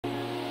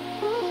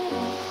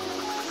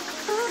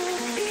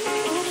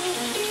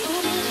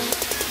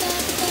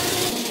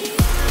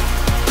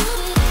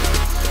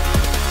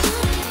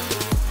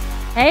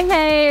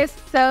Hey,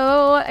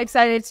 so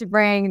excited to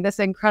bring this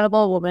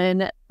incredible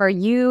woman for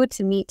you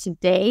to meet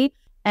today.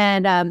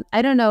 And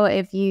I don't know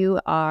if you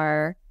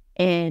are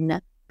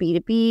in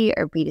B2B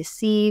or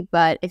B2C,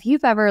 but if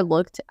you've ever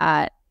looked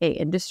at an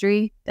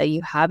industry that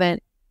you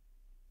haven't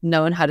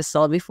known how to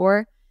sell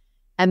before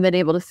and been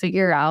able to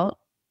figure out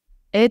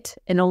it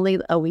in only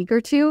a week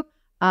or two,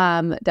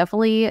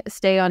 definitely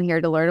stay on here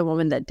to learn a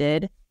woman that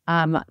did.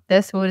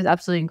 This woman is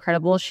absolutely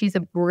incredible. She's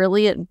a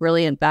brilliant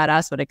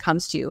badass when it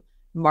comes to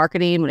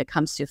marketing, when it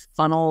comes to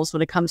funnels,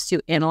 when it comes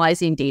to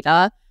analyzing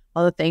data,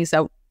 all the things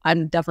that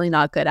I'm definitely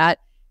not good at.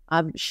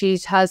 She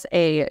has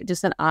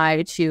just an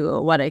eye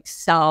to want to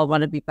excel,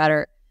 want to be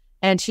better.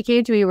 And she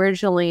came to me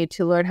originally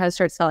to learn how to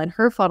start selling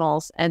her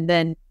funnels. And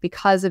then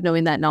because of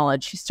knowing that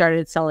knowledge, she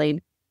started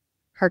selling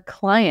her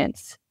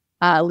clients,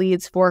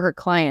 leads for her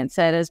clients,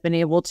 and has been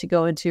able to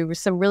go into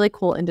some really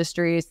cool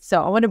industries.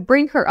 So I want to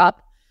bring her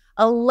up.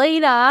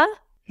 Elena.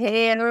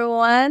 Hey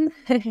everyone.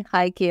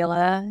 Hi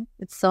Kayla.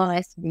 It's so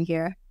nice to be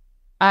here.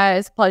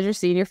 It's a pleasure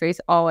seeing your face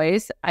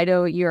always. I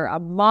know you're a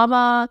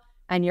mama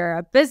and you're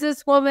a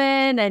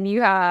businesswoman and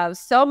you have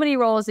so many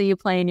roles that you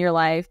play in your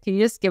life. Can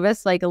you just give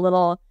us like a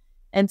little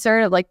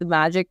insert of like the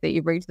magic that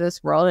you bring to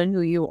this world and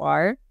who you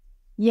are?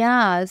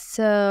 Yeah,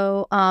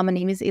 so my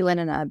name is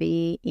Elena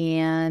Nabi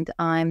and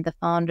I'm the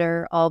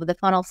founder of the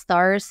Funnel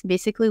Stars.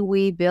 Basically,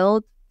 we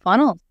build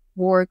funnels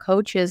for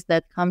coaches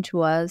that come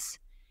to us,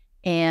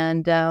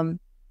 and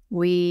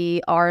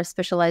we are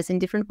specialized in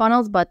different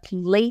funnels, but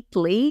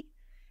lately,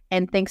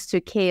 and thanks to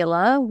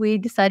Kayla, we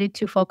decided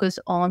to focus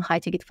on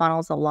high-ticket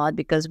funnels a lot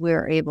because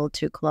we're able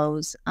to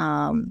close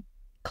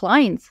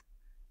clients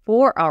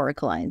for our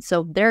clients.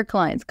 So their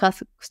clients,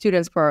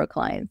 students for our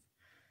clients.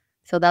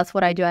 So that's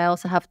what I do. I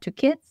also have two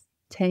kids,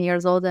 10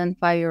 years old and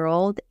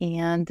 5-year-old,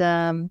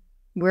 and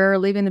we're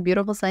living in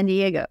beautiful San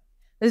Diego.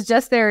 I was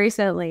just there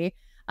recently.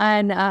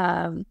 And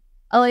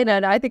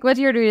Elena, I think what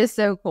you're doing is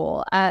so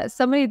cool.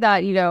 Somebody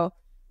that,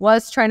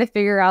 was trying to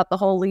figure out the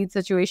whole lead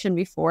situation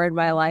before in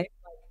my life.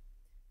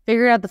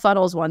 Figuring out the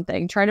funnel is one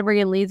thing. Trying to bring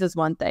in leads is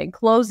one thing.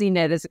 Closing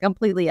it is a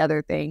completely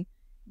other thing.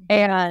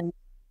 And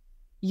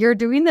you're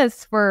doing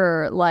this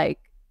for like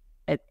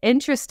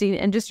interesting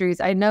industries.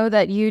 I know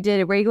that you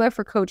did a regular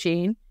for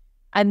coaching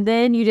and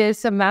then you did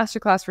some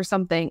masterclass for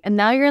something. And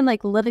now you're in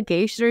like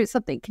litigation or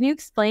something. Can you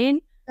explain?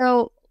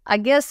 So I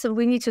guess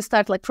we need to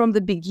start like from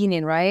the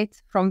beginning, right?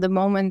 From the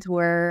moment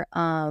where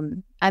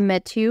I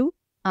met you.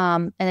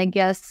 And I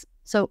guess,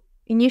 so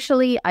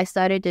initially I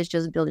started as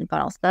just building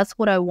funnels. That's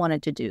what I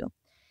wanted to do.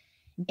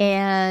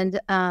 And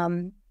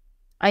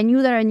I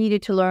knew that I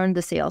needed to learn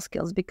the sales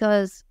skills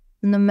because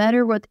no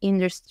matter what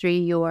industry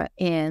you are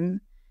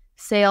in,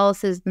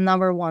 sales is the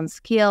number one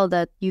skill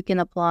that you can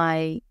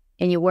apply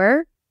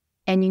anywhere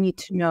and you need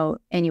to know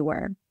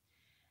anywhere.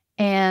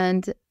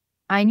 And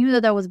I knew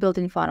that I was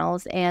building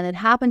funnels, and it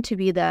happened to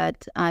be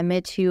that I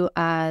met you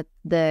at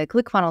the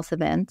ClickFunnels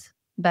event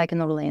back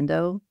in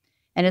Orlando.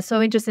 And it's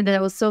so interesting that I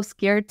was so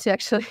scared to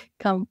actually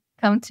come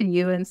to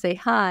you and say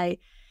hi.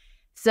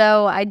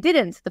 So I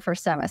didn't the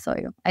first time I saw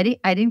you.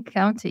 I didn't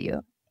come to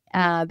you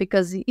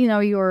because,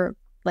 you were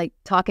like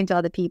talking to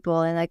other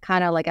people, and I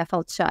kind of like I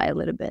felt shy a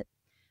little bit.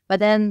 But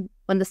then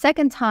when the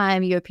second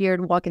time you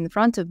appeared walking in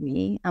front of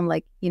me, I'm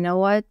like, you know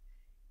what?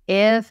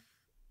 If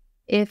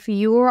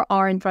you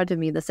are in front of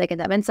me the second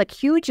time, and it's like a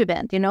huge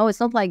event, it's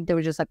not like there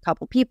were just a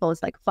couple people.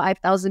 It's like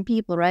 5,000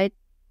 people, right?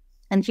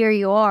 And here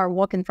you are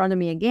walking in front of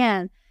me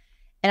again.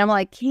 And I'm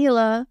like,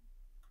 Kayla,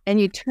 and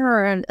you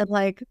turn and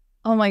like,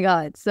 oh my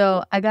God.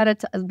 So I got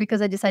it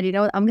because I decided,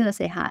 what, I'm going to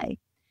say hi.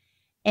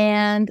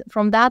 And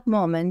from that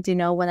moment,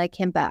 when I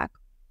came back,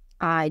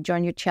 I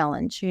joined your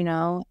challenge,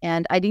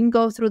 and I didn't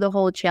go through the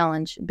whole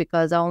challenge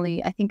because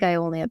I think I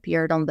only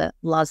appeared on the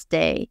last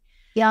day.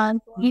 Yeah.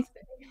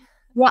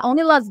 Yeah,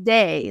 only last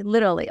day,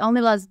 literally only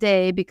last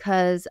day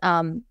because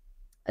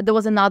there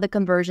was another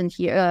convention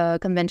here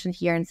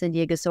in San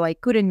Diego, so I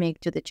couldn't make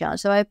to the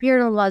challenge. So I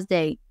appeared on the last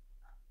day.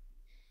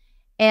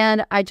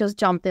 And I just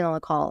jumped in on the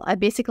call.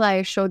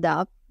 I showed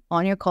up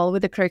on your call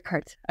with a credit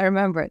card. I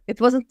remember it. It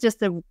wasn't just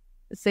a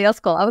sales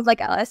call.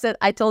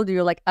 I told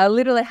you, like, I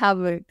literally have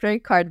a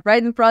credit card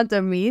right in front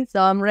of me.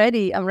 So I'm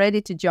ready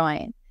to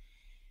join.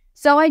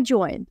 So I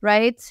joined,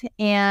 right?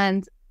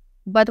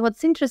 But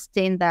what's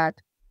interesting that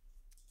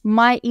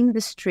my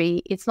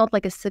industry, it's not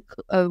like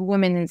a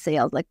women in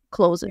sales, like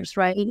closers,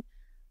 right?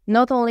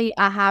 Not only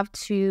I have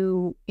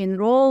to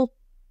enroll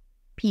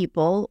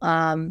people,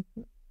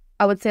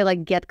 I would say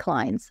like get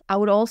clients. I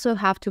would also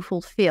have to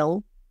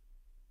fulfill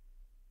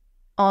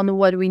on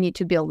what we need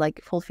to build,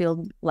 like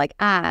fulfill like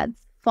ads,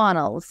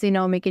 funnels,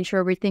 making sure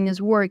everything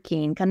is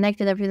working,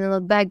 connecting everything in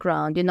the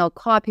background,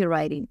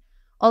 copywriting,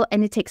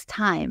 and it takes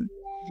time.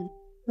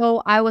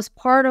 So I was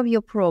part of your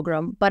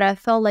program, but I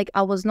felt like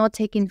I was not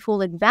taking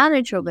full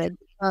advantage of it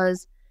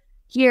because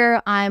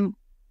here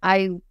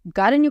I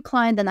got a new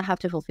client and I have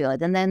to fulfill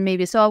it. And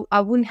then so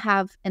I wouldn't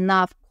have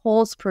enough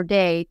calls per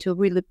day to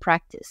really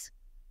practice.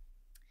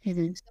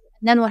 Mm-hmm.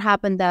 Then what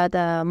happened that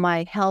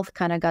my health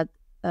kind of got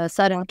a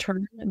sudden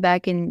turn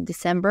back in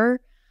December.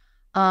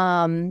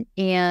 And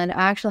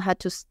I actually had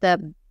to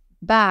step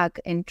back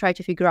and try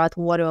to figure out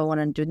what do I want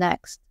to do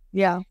next.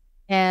 Yeah.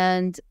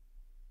 And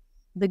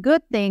the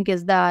good thing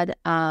is that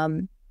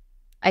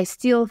I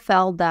still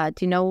felt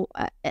that,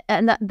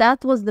 and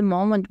that was the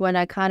moment when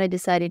I kind of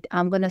decided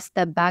I'm going to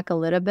step back a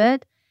little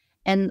bit.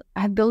 And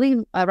I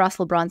believe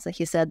Russell Brunson,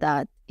 he said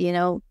that,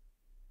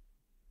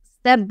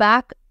 step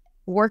back,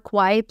 work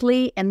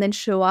quietly, and then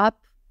show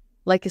up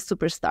like a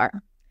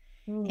superstar.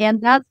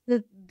 And that's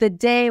the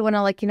day when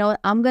I'm like,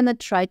 I'm going to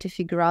try to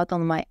figure out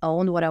on my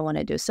own what I want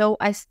to do. So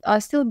I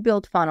still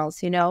build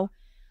funnels, not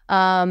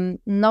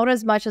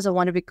as much as I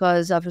wanted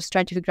because I was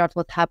trying to figure out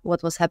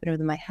what was happening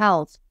with my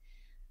health.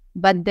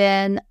 But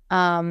then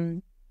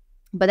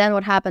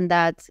what happened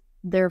that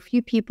there are a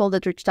few people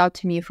that reached out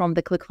to me from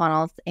the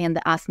ClickFunnels and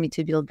they asked me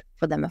to build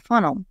for them a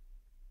funnel.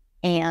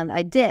 And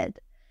I did.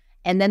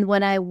 And then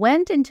when I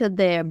went into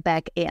their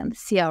back end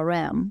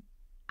CRM,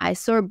 I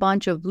saw a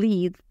bunch of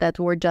leads that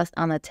were just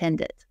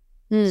unattended.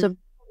 So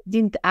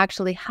didn't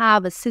actually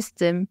have a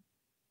system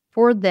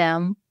for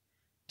them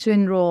to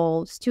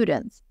enroll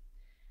students.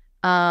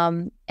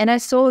 And I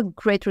saw a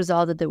great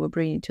result that they were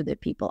bringing to the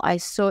people. I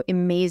saw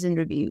amazing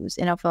reviews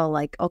and I felt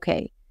like,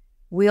 okay,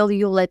 will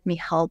you let me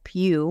help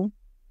you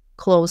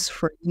close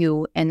for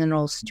you and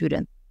enroll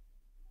students?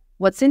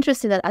 What's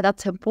interesting that at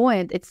that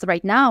point, it's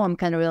right now I'm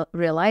kind of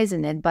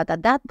realizing it, but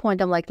at that point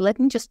I'm like, let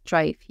me just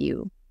try a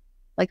few,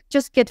 like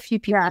just get a few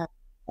people,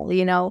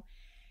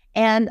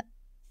 and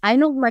I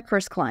know my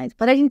first client,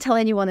 but I didn't tell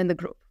anyone in the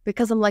group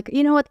because I'm like,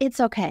 you know what, it's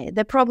okay.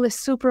 They're probably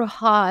super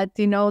hot,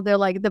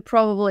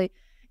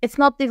 it's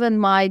not even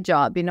my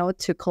job,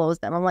 to close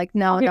them. I'm like,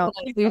 no.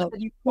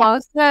 You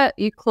close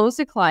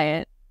the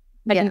client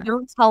and you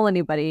don't tell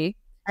anybody.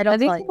 I don't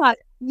tell you.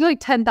 You're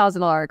like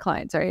 $10,000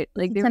 clients, right?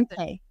 Like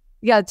 10K.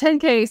 Yeah,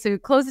 10K. So you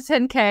close the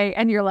 10K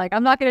and you're like,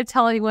 I'm not going to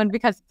tell anyone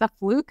because it's a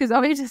fluke. Is that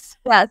what you just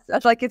Yes,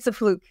 it's like it's a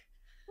fluke.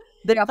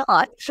 They're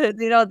hot.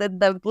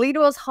 The lead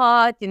was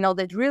hot, they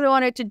really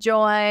wanted to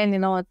join,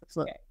 it's a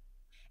fluke.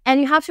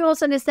 And you have to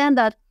also understand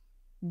that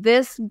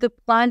the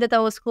client that I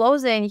was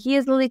closing, he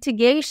is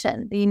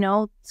litigation,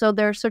 so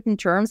there are certain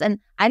terms, and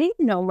I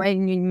didn't know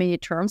many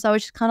terms. I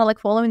was just kind of like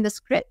following the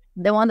script.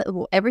 They wanted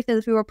everything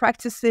that we were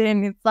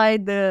practicing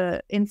inside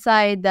the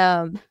inside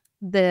the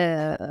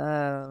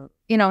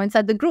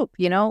group,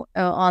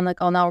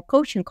 on our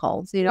coaching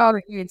calls.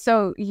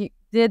 So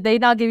did they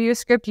not give you a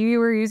script? You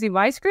were using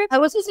my script? I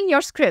was using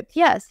your script.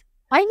 Yes,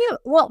 I knew.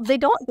 Well, they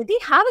did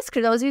have a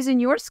script. I was using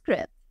your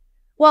script.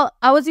 Well,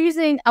 I was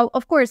using,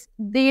 of course,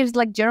 there's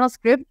like general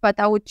script, but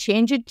I would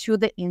change it to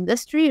the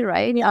industry,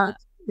 right? Yeah.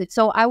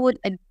 So I would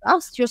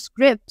adjust your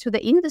script to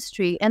the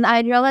industry, and I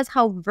realized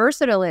how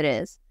versatile it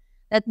is.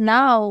 That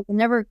now,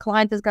 whenever a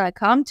client is gonna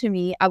come to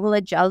me, I will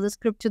adjust the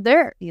script to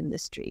their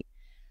industry.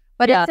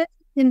 But it's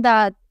in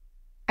that.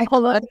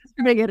 Hold on, I'm just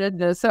gonna get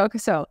into this.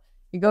 So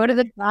you go to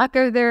the back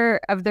of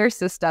their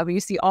system, you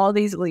see all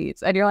these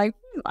leads, and you're like,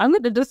 I'm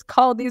gonna just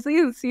call these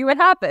leads and see what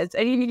happens.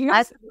 And you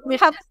have.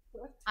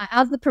 I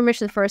ask the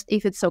permission first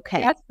if it's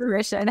okay. Ask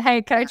permission.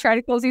 Hey, can I try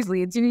to close these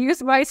leads? You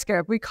use my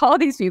script. We call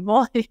these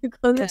people. You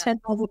close a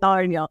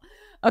 $10,000 deal.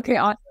 Okay,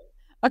 awesome.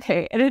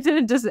 Okay, and it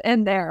didn't just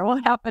end there.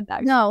 What happened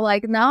next? No,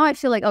 like now I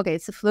feel like, okay,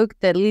 it's a fluke.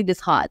 The lead is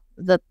hot.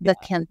 That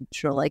can't be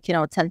true. Like,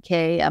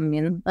 10K, I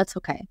mean, that's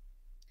okay.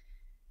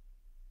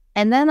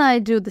 And then I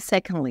do the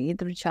second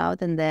lead, reach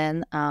out, and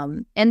then,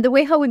 and the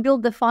way how we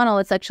build the funnel,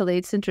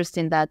 it's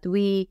interesting that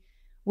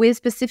we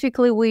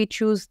specifically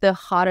choose the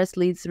hottest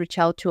leads to reach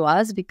out to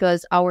us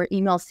because our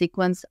email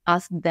sequence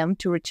asks them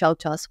to reach out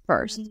to us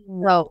first.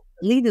 So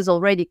lead is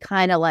already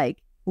kind of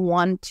like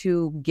want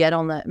to get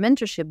on the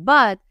mentorship,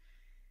 but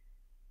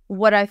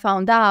what I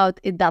found out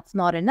is that's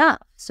not enough.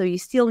 So you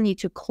still need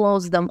to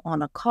close them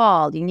on a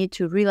call. You need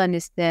to really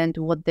understand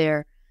what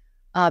their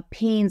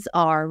pains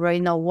are, right?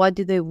 What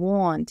do they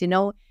want,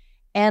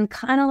 and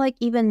kind of like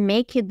even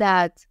make it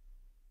that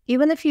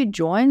even if you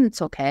join,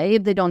 it's okay.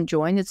 If they don't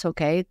join, it's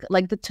okay.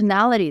 Like the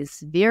tonality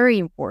is very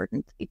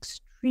important,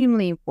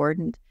 extremely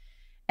important.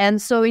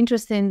 And so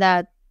interesting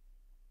that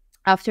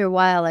after a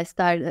while, I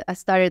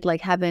started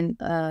like having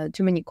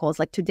too many calls.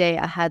 Like today,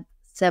 I had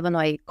 7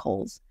 or 8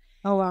 calls.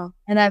 Oh, wow.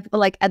 And I've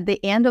like at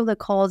the end of the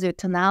calls, your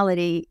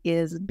tonality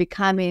is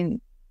becoming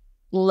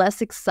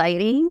less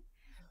exciting.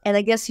 And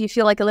I guess you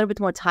feel like a little bit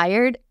more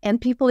tired and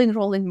people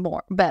enrolling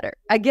better.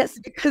 I guess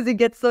because you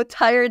get so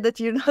tired that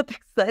you're not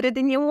excited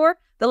anymore.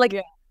 They're like,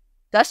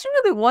 does she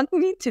really want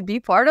me to be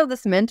part of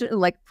this mentor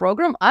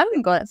program?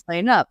 I'm going to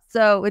sign up.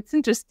 So it's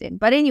interesting.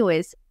 But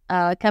anyways,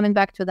 coming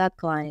back to that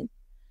client,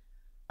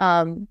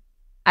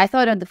 I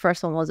thought that the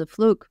first one was a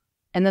fluke.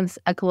 And then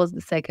I closed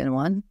the second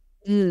one.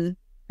 Okay.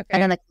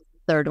 And then I closed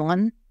the third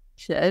one.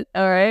 Shit.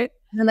 All right.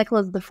 And then I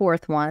closed the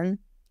fourth one.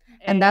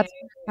 And that's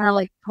kind of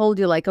like told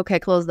you okay, I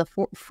closed the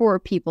four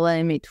people and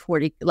I made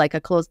 40, I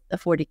closed a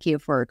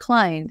 40K for a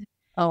client.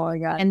 Oh my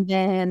God. And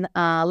then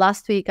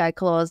last week I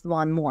closed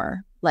one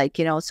more,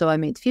 so I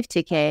made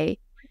 50K.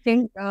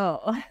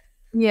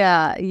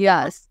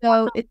 Yeah.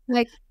 So it's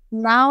like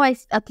now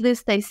at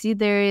least I see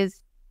there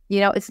is,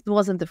 it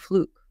wasn't a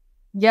fluke.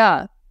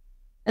 Yeah.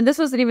 And this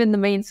wasn't even the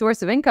main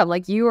source of income.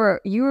 Like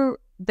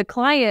the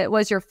client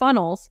was your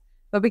funnels,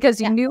 but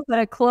because you knew how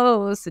to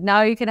close,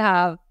 now you can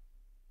have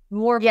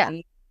more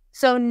money.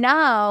 So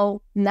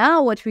now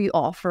what we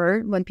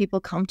offer when people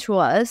come to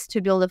us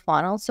to build a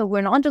funnel, so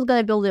we're not just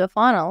going to build a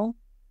funnel,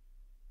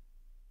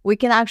 we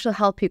can actually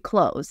help you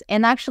close.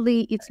 And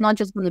actually, it's not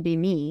just going to be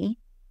me.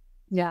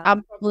 Yeah. I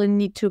probably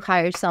need to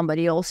hire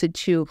somebody also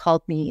to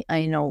help me,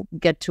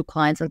 get to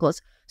clients and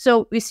close.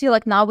 So we see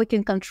like now we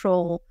can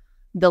control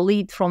the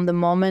lead from the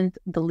moment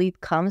the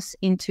lead comes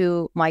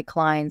into my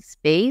client's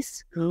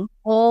space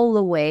all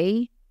the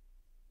way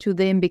to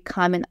them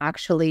becoming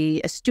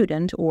actually a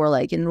student or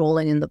like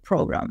enrolling in the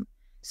program.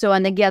 So,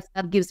 and I guess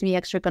that gives me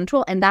extra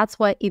control. And that's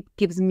why it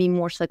gives me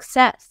more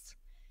success.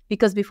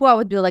 Because before I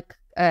would do like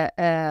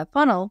a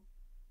funnel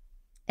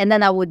and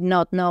then I would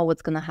not know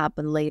what's going to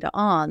happen later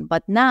on.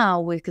 But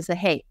now we can say,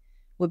 hey,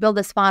 we built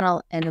this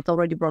funnel and it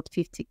already brought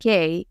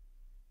 50K.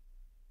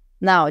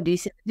 Now, do you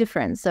see the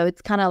difference? So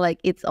it's kind of like,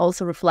 it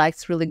also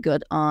reflects really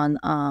good on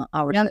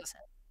our success.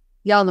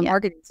 Yeah, on the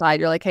marketing side,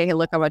 you're like, hey,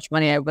 look how much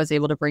money I was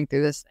able to bring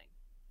through this thing.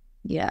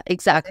 Yeah,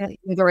 exactly.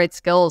 With the right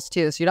skills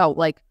too. So you're not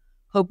like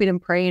hoping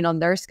and praying on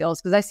their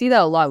skills. Because I see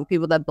that a lot with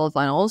people that build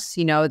funnels,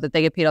 that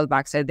they get paid on the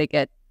backside. They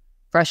get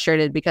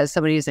frustrated because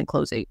somebody isn't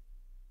closing.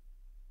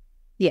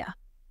 Yeah.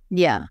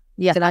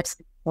 And I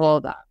see all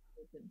of that.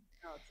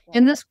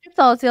 In the script,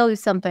 I'll tell you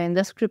something.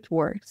 The script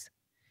works.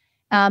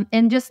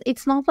 And just,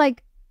 it's not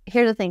like,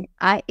 here's the thing.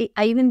 I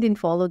even didn't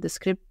follow the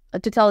script.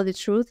 To tell the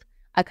truth,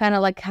 I kind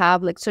of like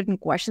have like certain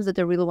questions that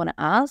I really want to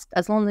ask,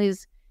 as long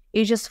as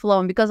it's just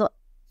flowing, because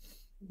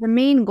the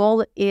main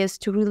goal is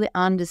to really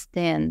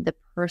understand the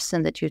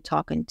person that you're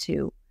talking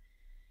to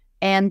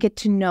and get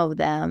to know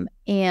them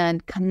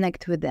and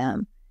connect with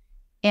them.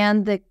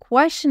 And the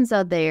questions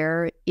are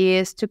there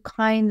is to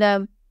kind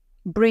of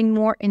bring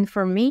more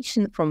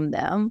information from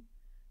them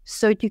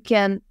so you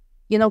can,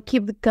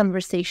 keep the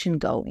conversation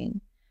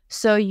going.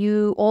 So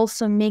you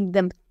also make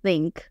them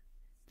think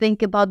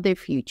about their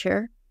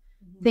future,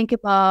 think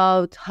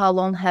about how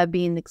long have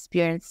been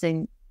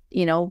experiencing,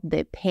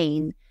 the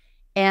pain,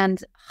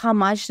 and how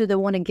much do they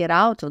want to get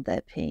out of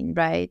that pain,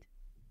 right?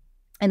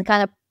 And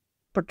kind of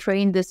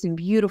portraying this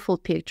beautiful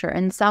picture.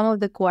 And some of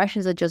the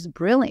questions are just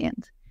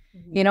brilliant.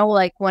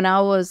 Like when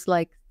I was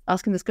like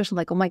asking this question,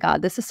 like, oh my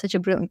God, this is such a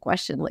brilliant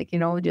question. Like,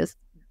 just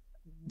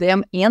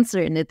them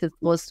answering it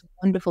was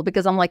wonderful,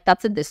 because I'm like,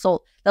 that's it.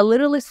 They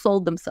literally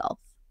sold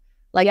themselves.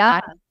 Like,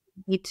 I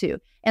need to.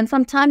 And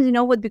sometimes,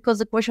 because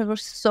the questions were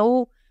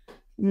so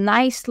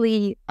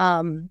nicely,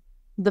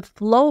 the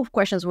flow of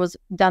questions was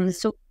done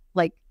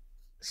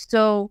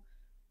so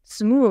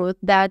smooth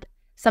that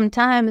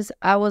sometimes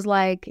I was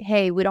like,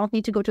 hey, we don't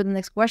need to go to the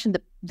next question.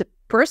 The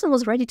person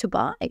was ready to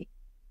buy.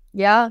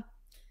 Yeah.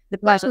 The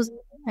person was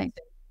ready.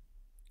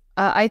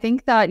 I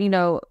think that,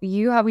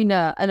 you having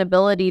an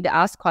ability to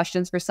ask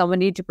questions for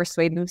somebody to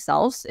persuade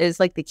themselves is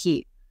like the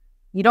key.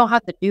 You don't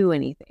have to do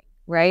anything,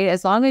 right?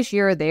 As long as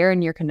you're there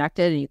and you're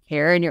connected and you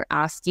care and you're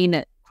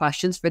asking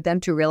questions for them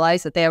to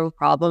realize that they have a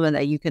problem and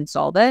that you can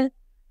solve it,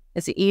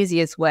 it's the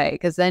easiest way,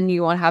 because then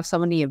you won't have so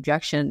many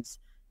objections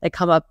that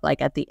come up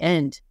like at the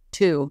end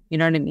too. You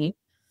know what I mean?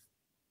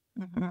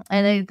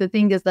 And the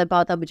thing is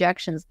about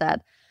objections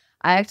that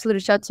I actually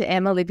reached out to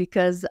Emily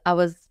because I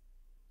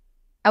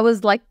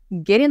was like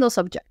getting those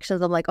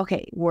objections. I'm like,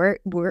 okay,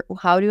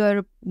 how do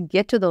I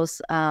get to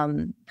those?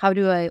 How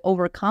do I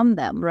overcome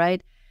them?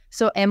 Right.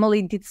 So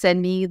Emily did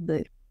send me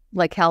the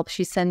help.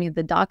 She sent me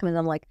the document.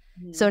 I'm like,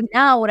 so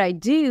now what I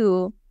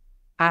do,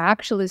 I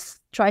actually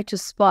try to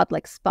spot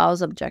like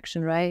spouse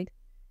objection, right?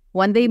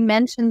 When they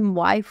mention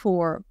wife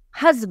or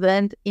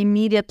husband,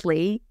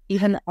 immediately,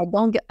 even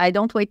I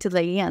don't wait till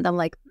the end. I'm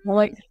like,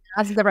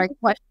 ask the right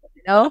question,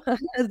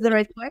 ask the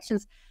right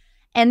questions.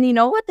 And you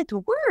know what? It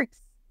works.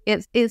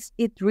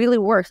 It really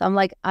works. I'm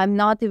like, I'm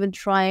not even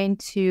trying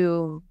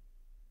to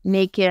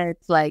make it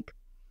like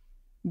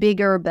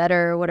bigger,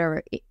 better,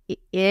 whatever.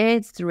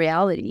 It's the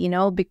reality,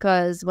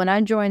 because when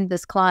I joined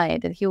this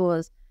client and he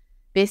was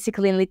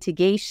basically in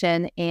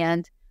litigation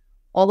and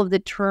all of the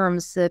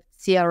terms of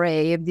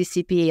CRA, of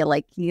DCPA,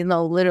 like,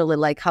 literally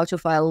like how to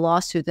file a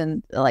lawsuit,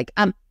 and like,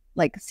 I'm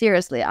like,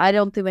 seriously, I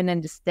don't even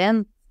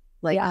understand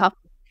how.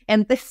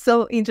 And this is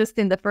so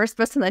interesting. The first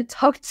person I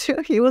talked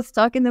to, he was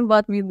talking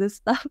about me this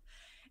stuff.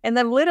 And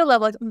I'm literally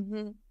like,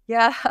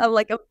 yeah, I'm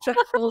like, I'm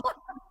trying.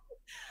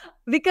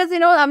 Because,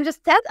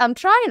 I'm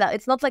trying that.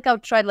 It's not like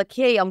I've tried like,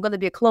 hey, I'm going to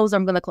be a closer.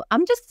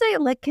 I'm just saying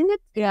like, can it?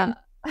 Yeah.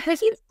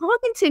 He's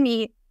talking to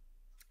me.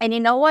 And you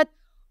know what?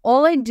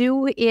 All I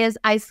do is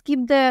I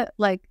skip the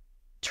like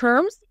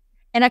terms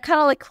and I kind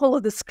of like follow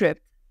the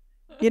script.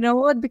 You know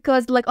what?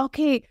 Because like,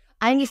 okay,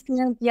 I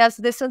understand. Yes,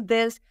 this and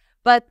this,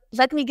 but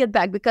let me get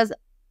back, because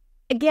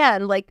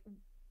again, like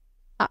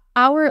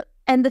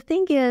and the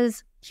thing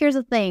is, here's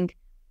the thing.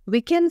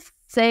 We can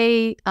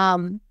say a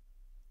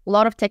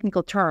lot of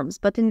technical terms,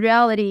 but in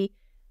reality,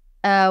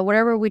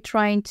 whatever we're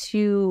trying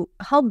to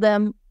help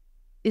them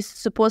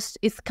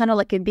it's kind of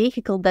like a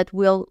vehicle that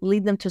will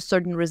lead them to a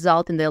certain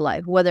result in their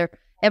life. Whether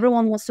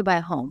everyone wants to buy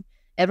a home,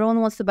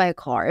 Everyone wants to buy a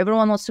car.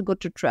 Everyone wants to go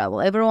to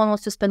travel. Everyone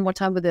wants to spend more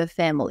time with their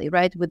family,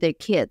 right? With their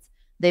kids.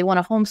 They want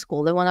to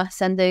homeschool. They want to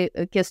send their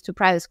kids to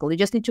private school. You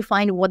just need to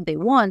find what they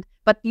want.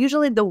 But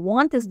usually the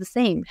want is the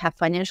same. Have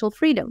financial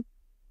freedom,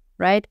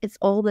 right? It's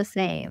all the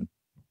same.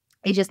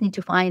 You just need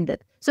to find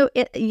it. So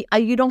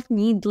you don't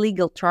need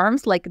legal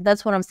terms. Like,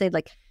 that's what I'm saying.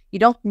 Like, you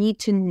don't need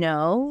to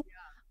know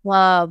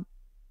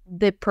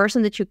the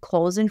person that you're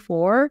closing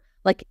for,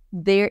 like,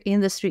 their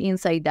industry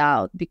inside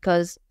out.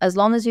 Because as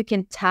long as you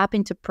can tap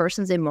into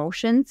person's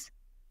emotions,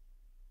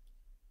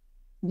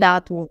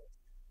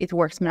 it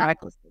works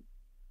miraculously.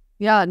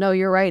 Yeah, no,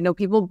 you're right. No,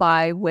 people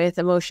buy with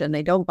emotion.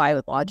 They don't buy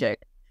with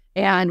logic.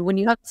 And when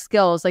you have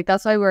skills, like,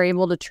 that's why we're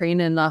able to train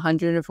in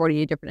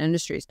 148 different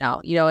industries now.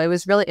 You know, it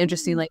was really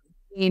interesting, like,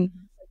 being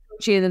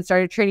coaching and then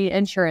started training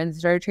insurance,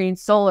 started training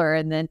solar,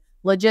 and then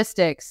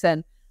logistics.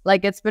 And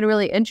like, it's been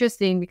really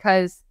interesting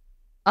because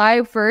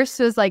I first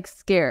was like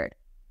scared,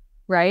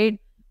 right?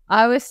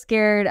 I was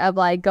scared of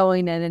like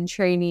going in and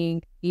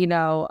training, you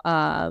know,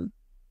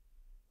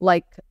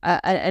 like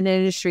an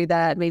industry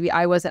that maybe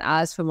I wasn't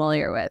as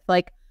familiar with.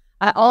 Like,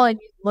 all I need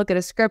to look at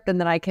a script and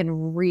then I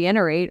can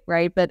reiterate,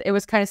 right? But it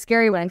was kind of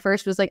scary when I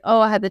first was like, oh,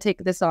 I had to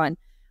take this on.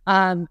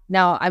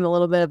 Now I'm a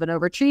little bit of an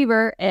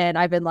overachiever, and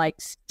I've been like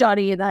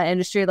studying that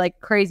industry like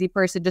a crazy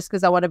person just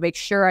because I want to make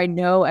sure I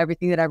know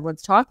everything that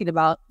everyone's talking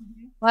about.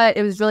 But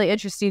it was really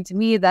interesting to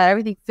me that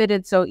everything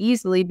fitted so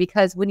easily,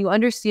 because when you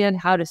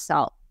understand how to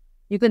sell,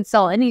 you can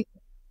sell anything.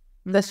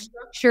 The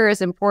structure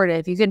is important.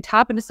 If you can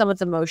tap into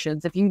someone's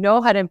emotions, if you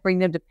know how to bring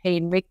them to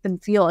pain, make them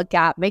feel a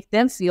gap, make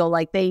them feel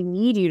like they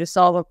need you to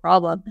solve a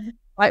problem,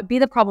 be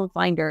the problem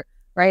finder,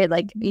 right?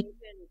 Like, you can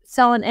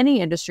sell in any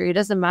industry, it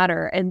doesn't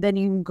matter. And then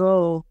you can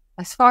go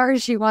as far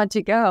as you want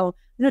to go.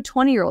 You know,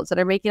 20-year-olds that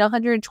are making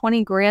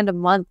 120 grand a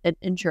month in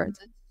insurance.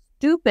 It's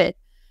stupid,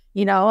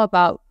 you know,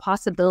 about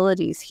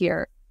possibilities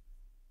here.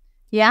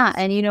 Yeah.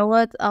 And you know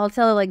what? I'll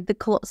tell you,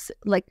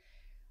 like,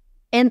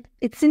 and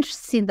it's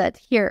interesting that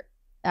here,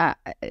 a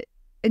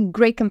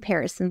great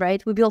comparison,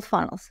 right? We build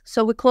funnels.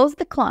 So we close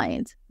the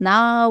client.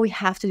 Now we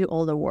have to do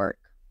all the work.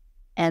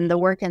 And the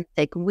work can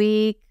take a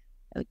week,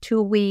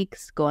 2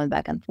 weeks, going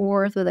back and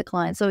forth with the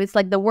client. So it's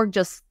like the work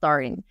just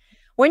starting.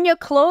 When you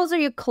close,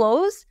 you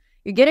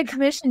get a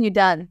commission, you're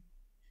done.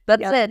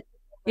 That's it.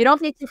 You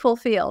don't need to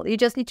fulfill. You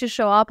just need to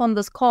show up on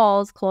those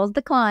calls, close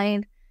the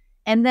client,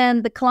 and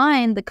then the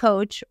client, the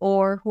coach,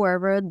 or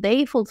whoever,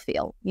 they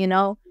fulfill, you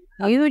know?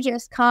 You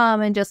just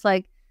come and just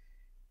like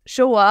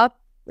show up,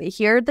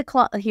 hear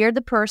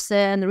the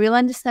person, really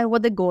understand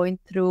what they're going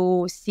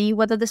through, see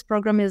whether this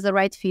program is the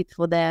right fit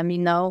for them, you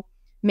know,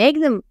 make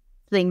them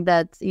think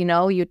that, you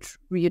know, you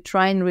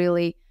try and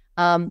really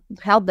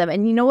help them.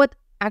 And you know what?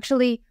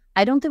 Actually,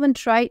 I don't even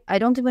try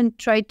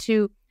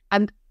to,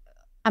 I'm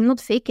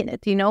not faking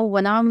it, you know.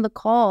 When I'm on the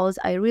calls,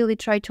 I really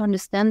try to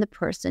understand the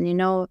person, you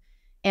know,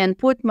 and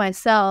put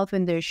myself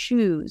in their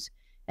shoes.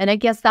 And I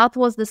guess that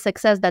was the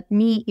success that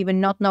me,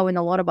 even not knowing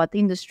a lot about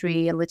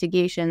industry and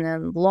litigation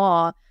and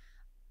law,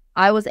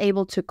 I was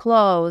able to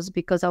close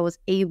because I was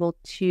able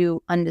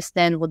to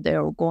understand what they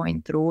were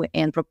going through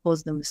and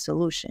propose them a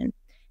solution.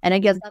 And I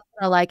guess that's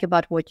what I like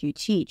about what you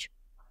teach,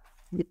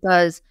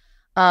 because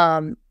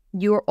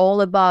you're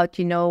all about,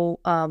 you know,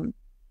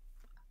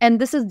 and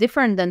this is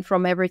different than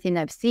from everything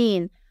I've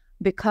seen,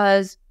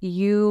 because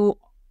you,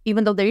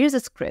 even though there is a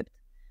script,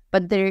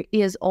 but there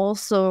is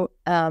also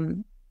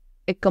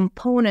a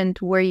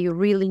component where you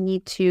really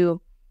need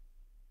to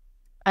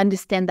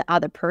understand the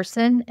other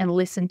person and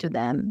listen to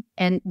them,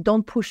 and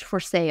don't push for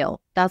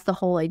sale. That's the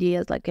whole idea.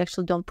 Is like,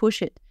 actually don't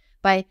push it,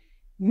 by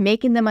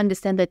making them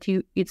understand that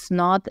it's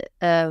not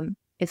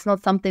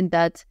something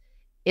that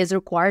is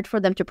required for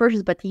them to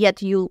purchase, but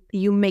yet you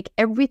make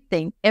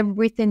everything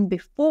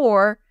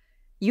before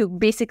you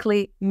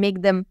basically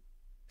make them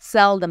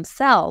sell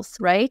themselves,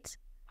 right?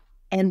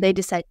 And they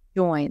decide to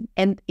join.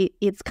 And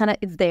it's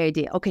their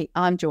idea. Okay,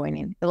 I'm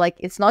joining. They're like,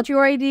 it's not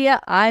your idea,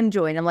 I'm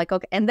joining. I'm like,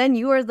 okay. And then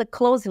you are the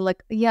closer,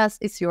 like, yes,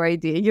 it's your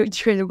idea, you're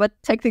joining. But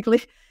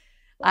technically,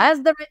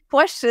 ask the right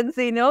questions,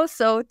 you know,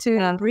 so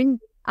to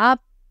bring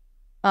up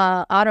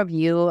out of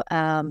you.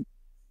 And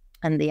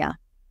yeah.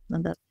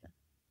 And that's.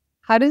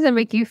 How does it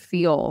make you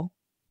feel,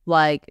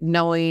 like,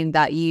 knowing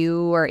that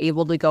you are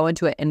able to go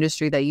into an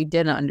industry that you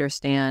didn't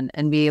understand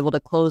and be able to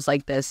close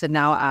like this, and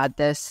now add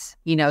this,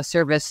 you know,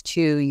 service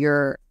to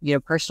your, you know,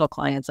 personal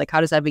clients? Like,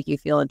 how does that make you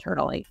feel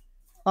internally?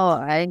 Oh,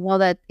 I know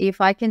that if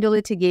I can do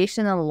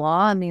litigation and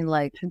law, I mean,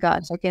 like,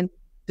 gosh, I can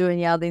do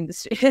any other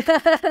industry.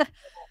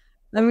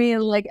 I mean,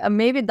 like,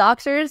 maybe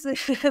doctors,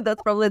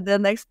 that's probably the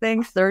next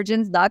thing.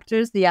 Surgeons,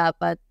 doctors, yeah,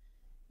 but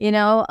you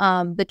know,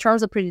 the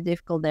terms are pretty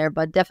difficult there,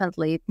 but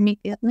definitely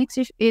it makes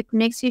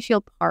you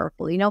feel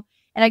powerful, you know.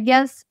 And I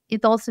guess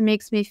it also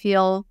makes me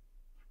feel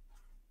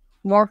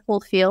more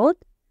fulfilled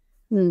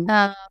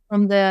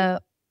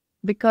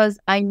because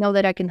I know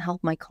that I can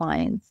help my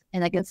clients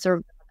and I can serve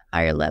them at a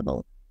higher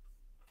level.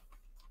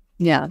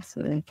 Yeah,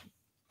 absolutely.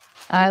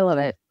 I love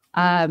it.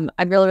 I'm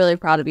really, really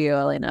proud of you,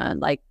 Elena.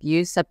 Like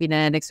you stepping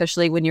in,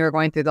 especially when you were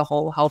going through the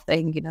whole health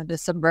thing,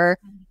 December,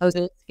 that was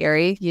really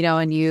scary,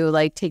 and you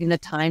like taking the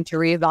time to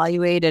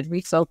reevaluate and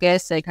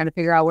refocus and kind of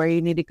figure out where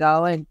you need to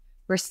go and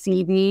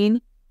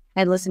receiving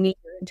and listening to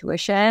your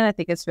intuition. I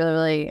think it's really,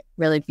 really,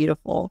 really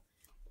beautiful.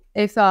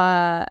 If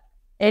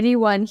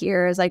anyone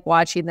here is like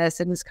watching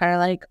this and is kind of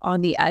like on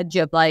the edge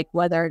of like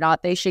whether or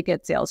not they should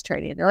get sales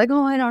training, they're like,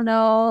 oh, I don't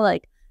know,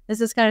 like this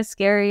is kind of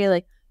scary.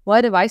 Like,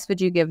 what advice would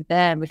you give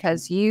them?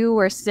 Because you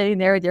were sitting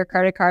there with your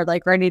credit card,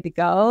 like ready to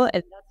go.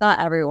 And that's not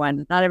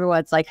everyone. Not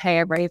everyone's like, hey,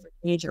 I'm ready for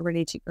change or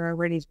ready to grow,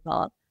 ready to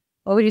develop.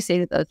 What would you say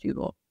to those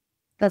people?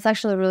 That's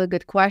actually a really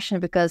good question,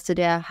 because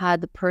today I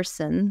had the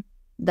person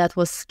that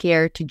was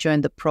scared to join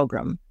the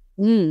program.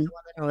 The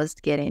one that I was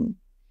getting.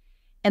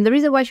 And the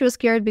reason why she was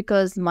scared,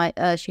 because she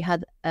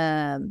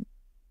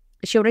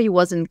already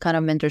was in kind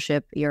of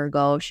mentorship a year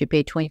ago. She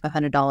paid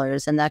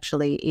 $2,500, and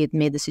actually it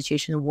made the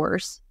situation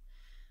worse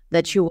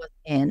that she was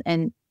in,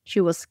 and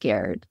she was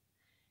scared.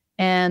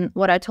 And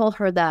what I told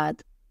her,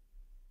 that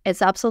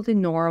it's absolutely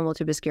normal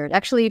to be scared.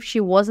 Actually, if she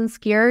wasn't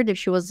scared, if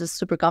she was just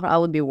super confident, I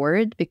would be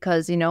worried,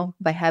 because,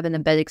 by having a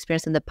bad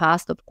experience in the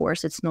past, of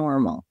course, it's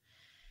normal.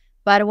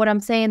 But what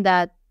I'm saying,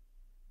 that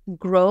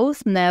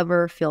growth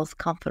never feels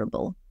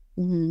comfortable.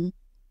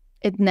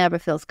 It never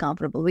feels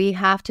comfortable. We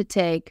have to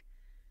take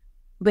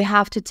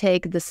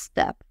the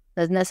step,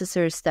 the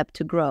necessary step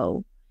to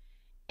grow.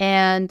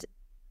 And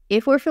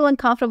if we're feeling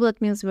comfortable,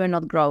 that means we're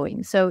not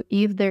growing. So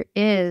if there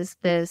is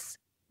this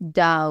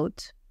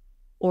doubt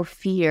or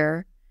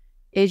fear,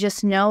 you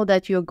just know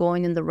that you're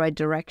going in the right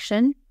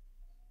direction.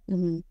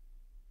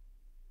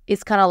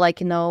 It's kind of like,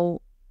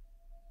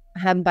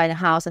 having buying a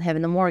house and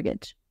having a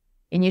mortgage.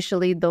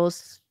 Initially,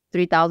 those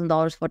 $3,000,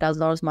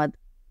 $4,000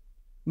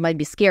 might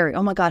be scary.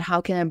 Oh my God,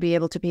 how can I be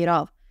able to pay it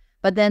off?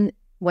 But then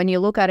when you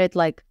look at it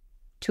like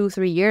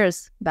 2-3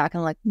 years back,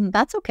 I'm like,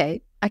 that's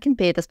okay. I can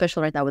pay it,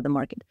 especially right now with the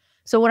market.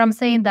 So what I'm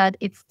saying, that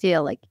it's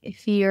still like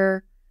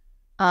fear.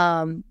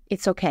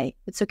 It's okay.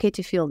 It's okay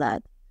to feel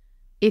that.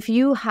 If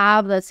you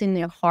have that's in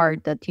your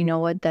heart, that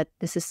that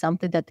this is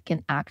something that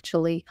can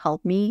actually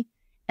help me.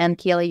 And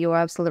Kelly, you're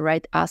absolutely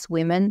right. Us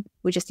women,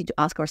 we just need to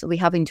ask ourselves. We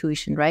have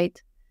intuition,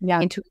 right? Yeah.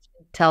 Intuition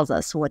tells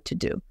us what to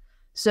do.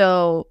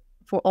 So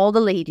for all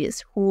the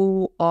ladies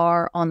who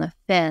are on the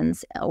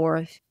fence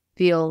or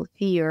feel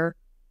fear,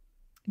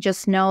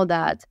 just know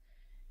that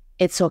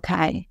it's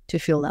okay to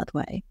feel that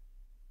way.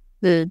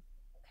 Okay.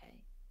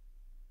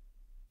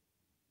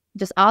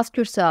 Just ask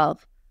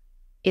yourself,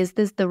 is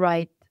this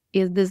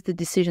the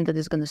decision that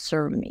is going to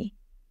serve me?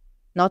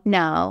 Not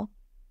now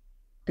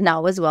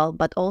as well,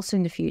 but also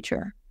in the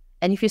future.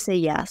 And if you say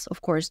yes,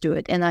 of course, do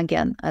it. And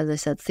again, as I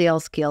said,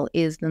 sales skill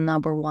is the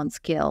number one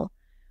skill,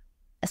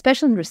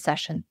 especially in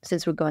recession,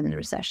 since we're going in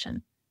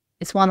recession.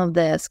 It's one of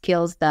the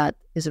skills that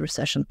is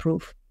recession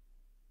proof.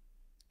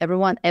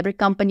 Every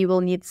company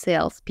will need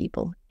sales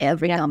people.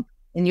 Every company.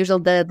 And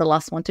usually they're the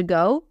last one to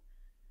go,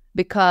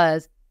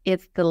 because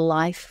it's the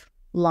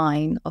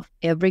lifeline of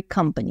every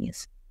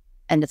company's,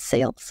 and it's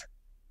sales.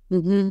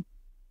 I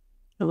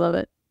love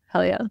it.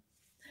 Hell yeah.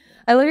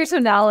 I love your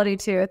tonality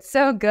too. It's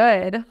so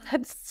good.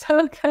 That's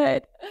so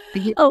good.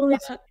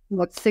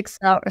 What, 6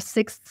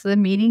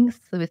 meetings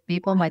with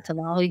people, my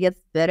tonality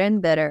gets better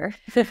and better.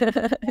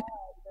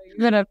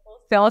 You're in a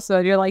full sales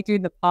mode. You're like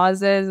doing the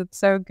pauses. It's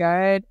so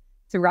good.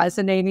 It's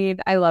resonating.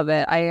 I love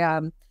it. I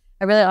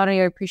really honor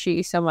you. I appreciate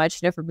you so much,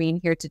 for being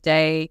here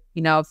today.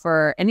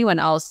 For anyone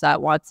else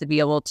that wants to be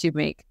able to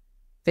make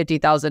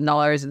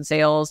 $50,000 in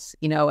sales,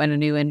 in a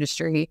new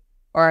industry,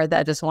 or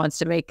that just wants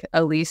to make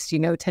at least,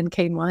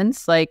 $10K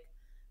months, like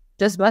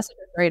just message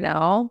us right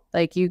now.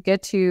 Like you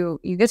get to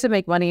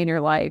make money in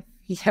your life.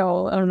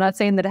 I'm not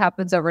saying that it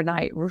happens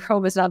overnight.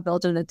 Rome is not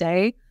built in a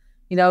day,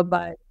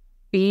 but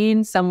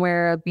being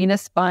a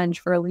sponge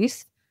for at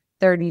least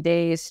 30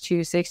 days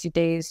to 60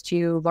 days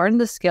to learn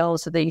the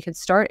skills so that you can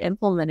start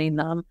implementing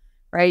them,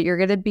 right? You're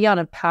going to be on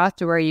a path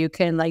to where you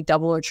can like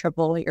double or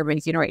triple what you're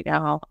making right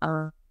now.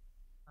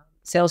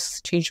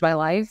 Sales changed my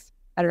life.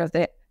 I don't know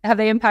if have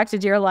they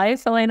impacted your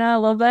life, Elena, a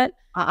little bit?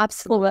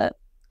 Absolutely.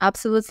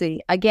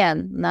 Absolutely.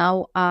 Again,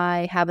 now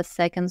I have a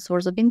second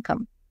source of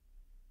income.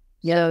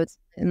 So it's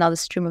another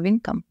stream of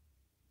income.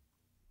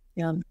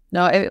 Yeah.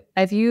 No,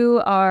 if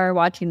you are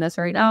watching this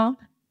right now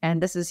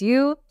and this is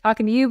you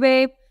talking to you,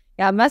 babe,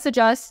 message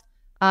us.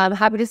 I'm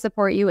happy to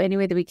support you any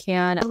way that we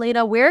can.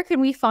 Elena, where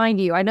can we find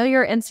you? I know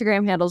your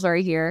Instagram handles are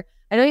here.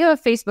 I know you have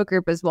a Facebook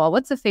group as well.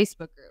 What's the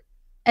Facebook group?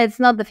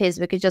 It's not the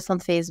Facebook. It's just on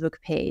Facebook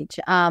page.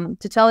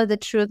 To tell you the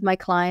truth, my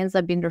clients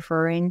have been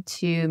referring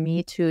to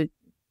me to,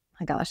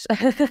 my gosh,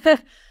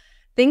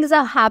 things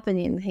are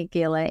happening,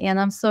 Hekele, and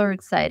I'm so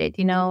excited,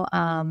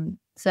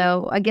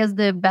 So I guess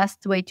the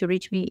best way to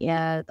reach me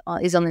is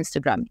on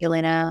Instagram,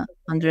 Elena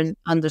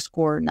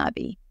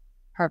 _Nabi.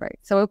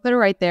 Perfect. So we'll put it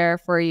right there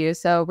for you.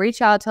 So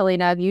reach out to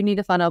Elena if you need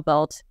a funnel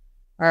built,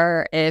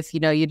 or if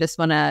you just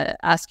want to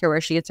ask her where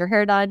she gets her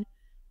hair done.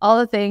 All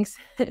the things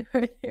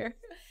right here.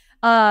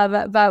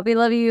 But we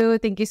love you.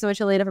 Thank you so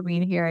much, Elena, for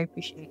being here. I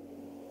appreciate it.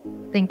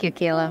 Thank you,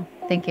 Kayla.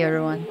 Thank you,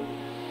 everyone.